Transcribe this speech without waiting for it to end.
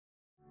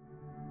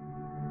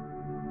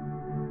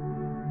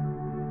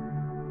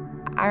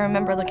I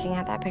remember looking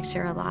at that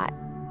picture a lot.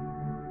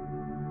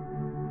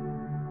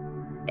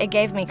 It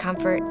gave me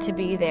comfort to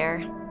be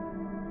there,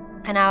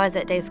 and I was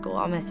at day school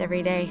almost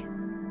every day.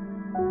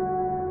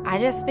 I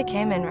just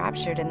became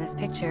enraptured in this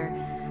picture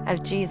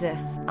of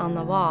Jesus on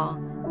the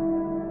wall.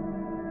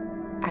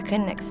 I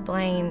couldn't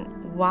explain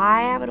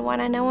why I would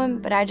want to know him,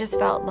 but I just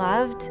felt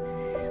loved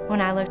when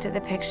I looked at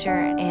the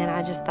picture, and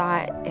I just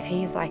thought, if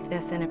he's like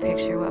this in a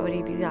picture, what would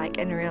he be like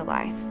in real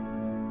life?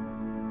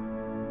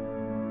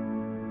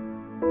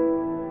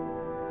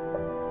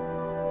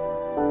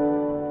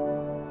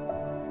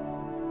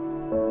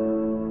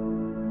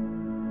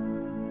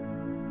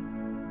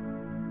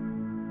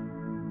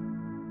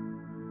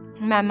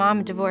 My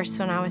mom divorced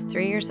when I was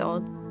 3 years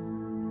old,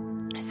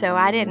 so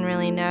I didn't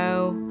really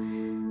know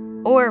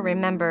or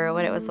remember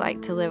what it was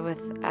like to live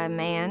with a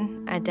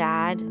man, a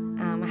dad.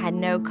 I had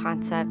no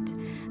concept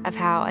of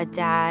how a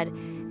dad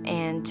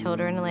and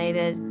children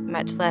related,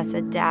 much less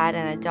a dad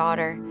and a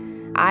daughter.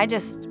 I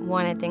just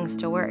wanted things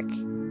to work.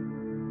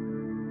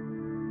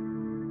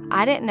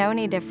 I didn't know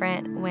any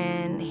different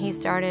when he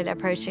started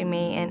approaching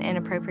me in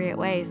inappropriate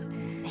ways.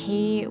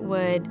 He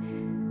would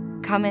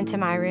come into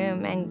my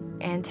room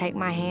and take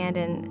my hand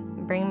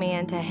and bring me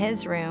into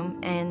his room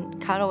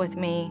and cuddle with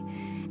me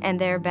in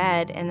their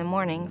bed in the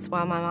mornings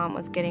while my mom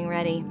was getting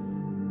ready.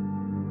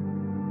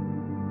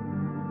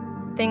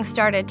 Things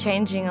started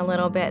changing a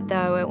little bit,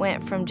 though. It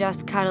went from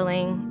just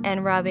cuddling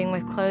and rubbing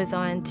with clothes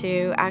on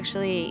to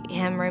actually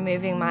him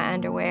removing my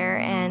underwear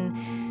and,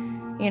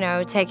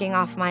 taking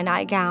off my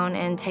nightgown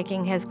and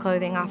taking his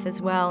clothing off as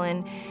well,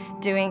 and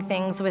doing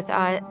things with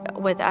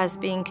us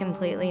being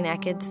completely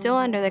naked, still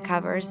under the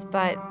covers,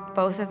 but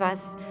both of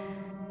us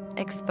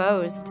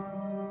exposed.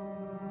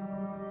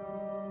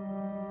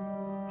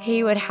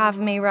 He would have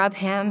me rub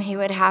him. He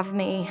would have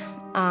me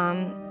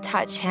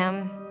touch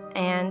him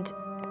and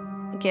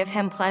give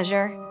him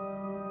pleasure,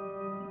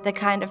 the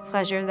kind of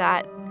pleasure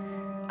that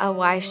a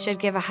wife should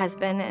give a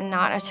husband and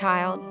not a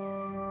child.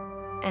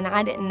 And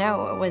I didn't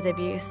know it was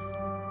abuse.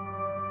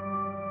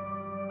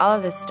 All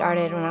of this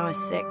started when I was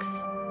 6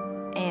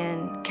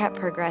 and kept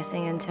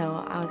progressing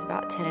until I was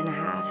about 10 and a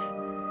half.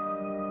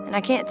 And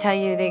I can't tell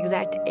you the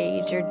exact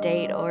age or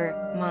date or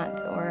month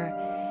or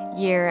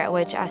year at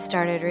which I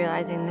started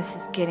realizing this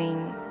is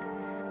getting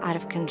out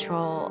of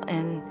control,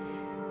 and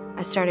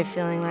I started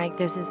feeling like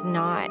this is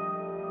not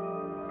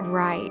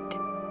right.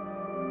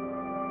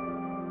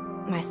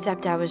 My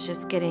stepdad was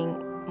just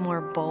getting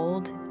more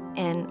bold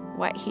in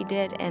what he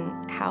did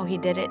and how he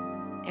did it.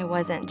 It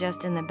wasn't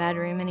just in the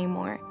bedroom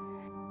anymore.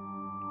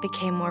 It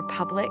became more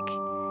public.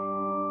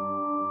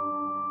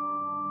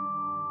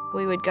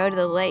 We would go to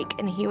the lake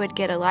and he would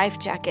get a life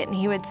jacket and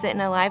he would sit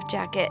in a life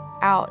jacket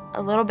out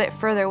a little bit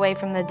further away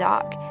from the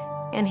dock,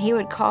 and he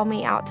would call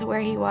me out to where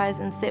he was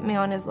and sit me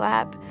on his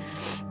lap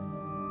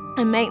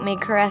and make me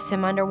caress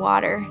him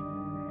underwater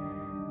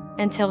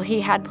until he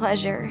had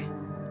pleasure.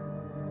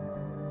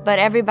 But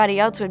everybody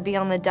else would be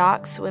on the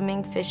dock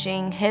swimming,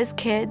 fishing. His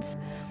kids,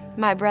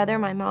 my brother,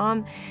 my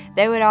mom,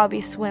 they would all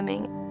be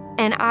swimming.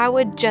 And I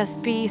would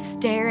just be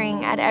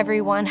staring at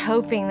everyone,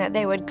 hoping that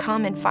they would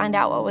come and find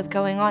out what was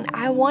going on.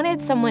 I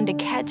wanted someone to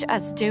catch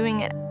us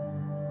doing it.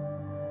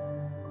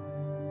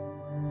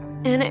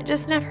 And it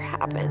just never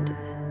happened.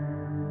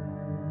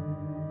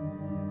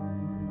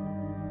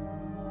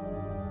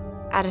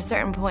 At a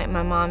certain point,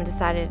 my mom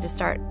decided to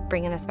start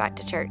bringing us back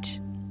to church.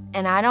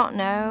 And I don't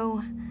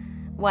know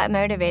what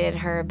motivated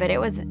her, but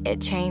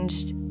it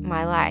changed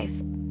my life.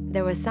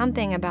 There was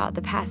something about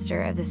the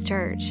pastor of this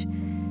church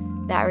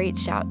that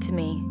reached out to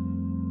me.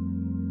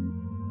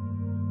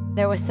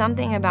 There was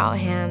something about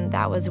him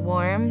that was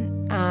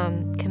warm,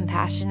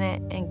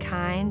 compassionate, and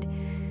kind.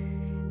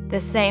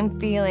 The same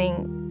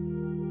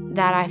feeling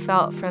that I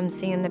felt from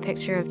seeing the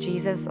picture of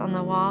Jesus on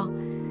the wall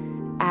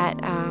at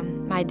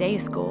my day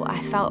school, I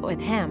felt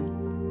with him.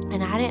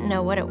 And I didn't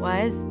know what it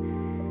was,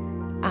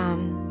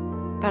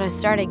 but I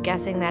started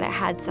guessing that it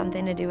had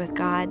something to do with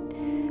God,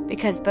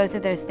 because both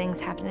of those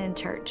things happened in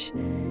church.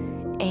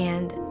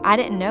 And I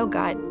didn't know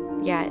God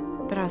yet,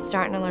 but I was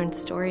starting to learn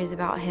stories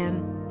about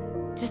him.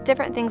 Just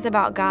different things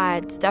about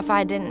God, stuff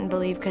I didn't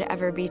believe could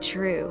ever be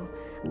true.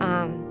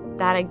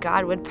 That a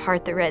God would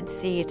part the Red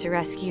Sea to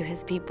rescue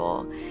his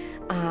people.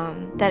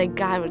 That a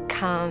God would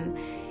come,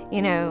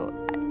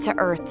 to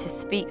earth to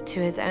speak to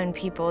his own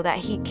people, that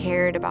he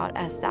cared about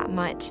us that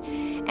much.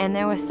 And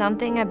there was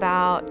something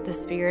about the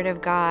Spirit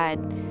of God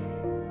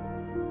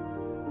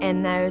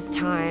in those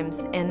times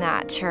in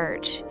that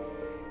church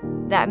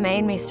that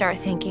made me start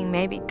thinking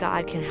maybe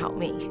God can help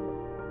me.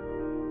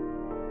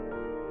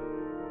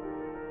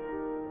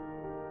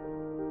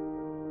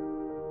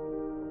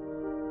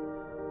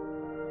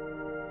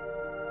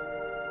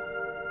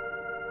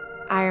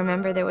 I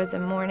remember there was a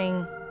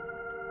morning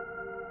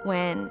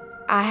when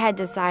I had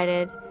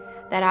decided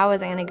that I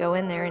wasn't going to go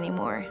in there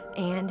anymore,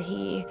 and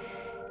he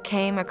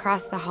came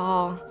across the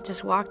hall,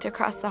 just walked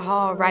across the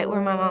hall right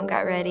where my mom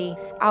got ready.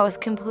 I was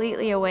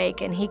completely awake,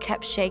 and he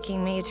kept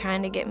shaking me,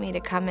 trying to get me to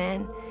come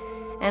in,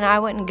 and I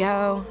wouldn't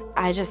go.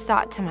 I just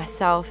thought to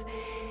myself,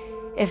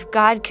 if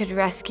God could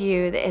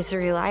rescue the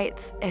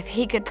Israelites, if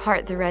he could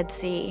part the Red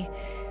Sea,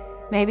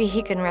 maybe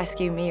he can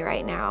rescue me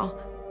right now.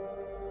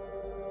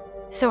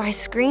 So I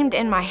screamed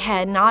in my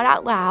head, not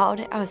out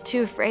loud. I was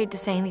too afraid to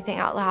say anything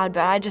out loud,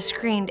 but I just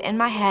screamed in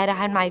my head. I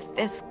had my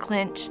fists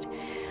clenched,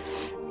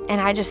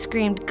 and I just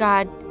screamed,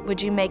 God,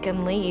 would you make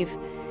him leave?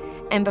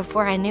 And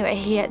before I knew it,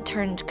 he had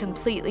turned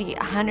completely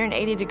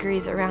 180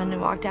 degrees around and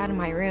walked out of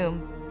my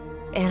room.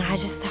 And I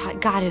just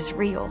thought, God is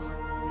real.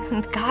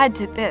 God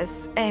did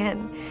this,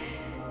 and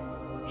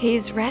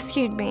he's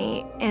rescued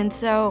me. And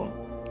so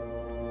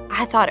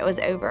I thought it was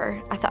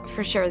over. I thought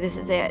for sure this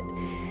is it.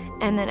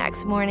 And the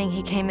next morning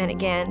he came in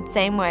again,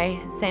 same way,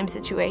 same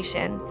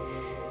situation.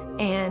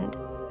 And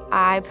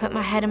I put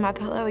my head in my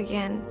pillow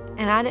again,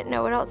 and I didn't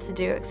know what else to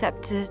do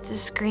except to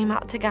scream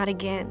out to God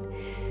again.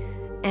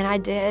 And I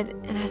did,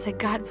 and I said,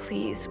 God,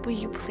 please, will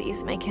you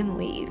please make him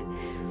leave?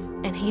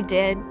 And he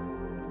did,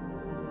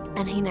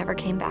 and he never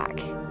came back.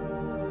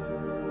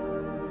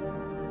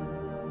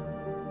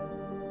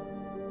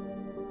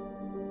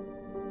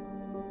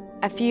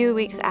 A few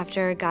weeks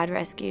after God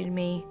rescued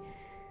me,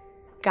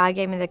 God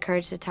gave me the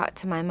courage to talk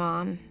to my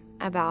mom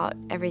about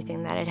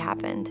everything that had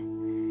happened.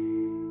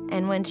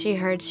 And when she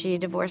heard, she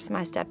divorced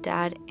my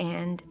stepdad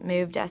and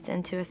moved us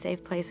into a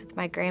safe place with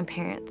my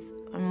grandparents.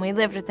 And we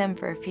lived with them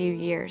for a few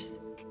years.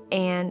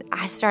 And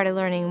I started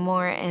learning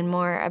more and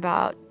more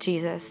about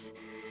Jesus,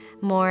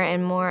 more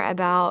and more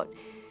about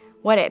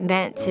what it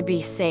meant to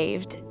be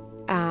saved.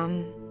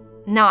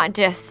 Not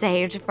just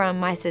saved from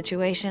my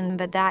situation,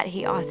 but that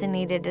he also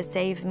needed to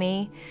save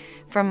me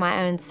from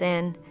my own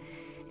sin.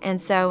 And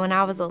so when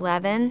I was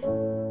 11,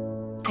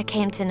 I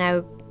came to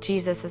know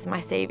Jesus as my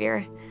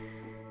Savior.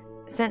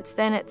 Since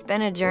then, it's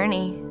been a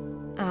journey.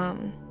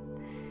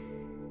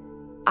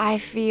 I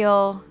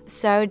feel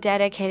so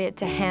dedicated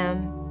to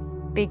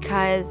him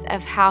because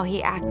of how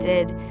he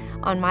acted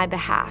on my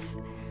behalf,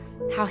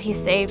 how he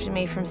saved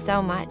me from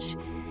so much.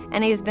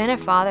 And he's been a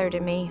father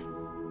to me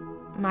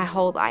my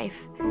whole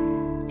life.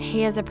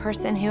 He is a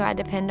person who I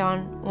depend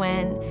on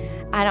when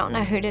I don't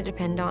know who to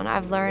depend on.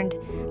 I've learned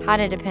how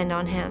to depend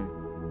on him.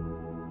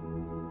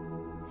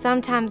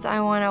 Sometimes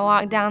I want to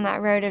walk down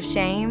that road of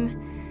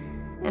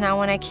shame, and I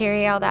want to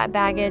carry all that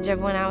baggage of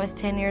when I was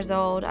 10 years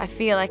old. I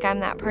feel like I'm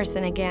that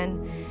person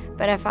again.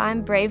 But if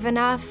I'm brave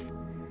enough,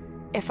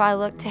 if I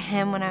look to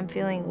him when I'm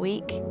feeling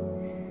weak,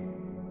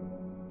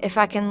 if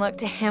I can look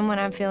to him when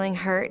I'm feeling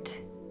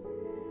hurt,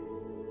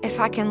 if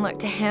I can look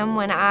to him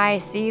when I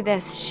see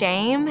this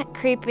shame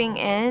creeping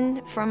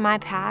in from my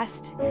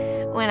past,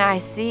 when I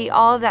see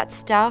all of that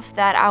stuff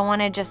that I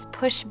want to just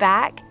push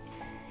back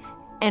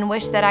and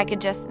wish that I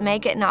could just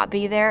make it not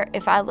be there,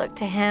 if I look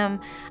to him,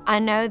 I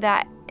know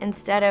that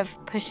instead of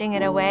pushing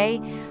it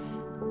away,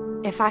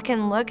 if I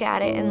can look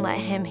at it and let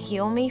him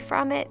heal me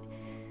from it,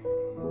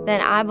 then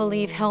I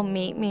believe he'll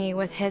meet me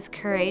with his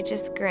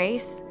courageous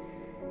grace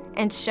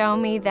and show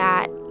me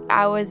that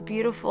I was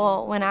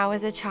beautiful when I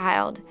was a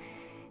child,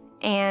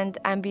 and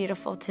I'm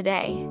beautiful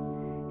today.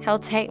 He'll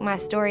take my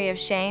story of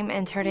shame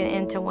and turn it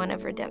into one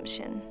of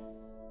redemption.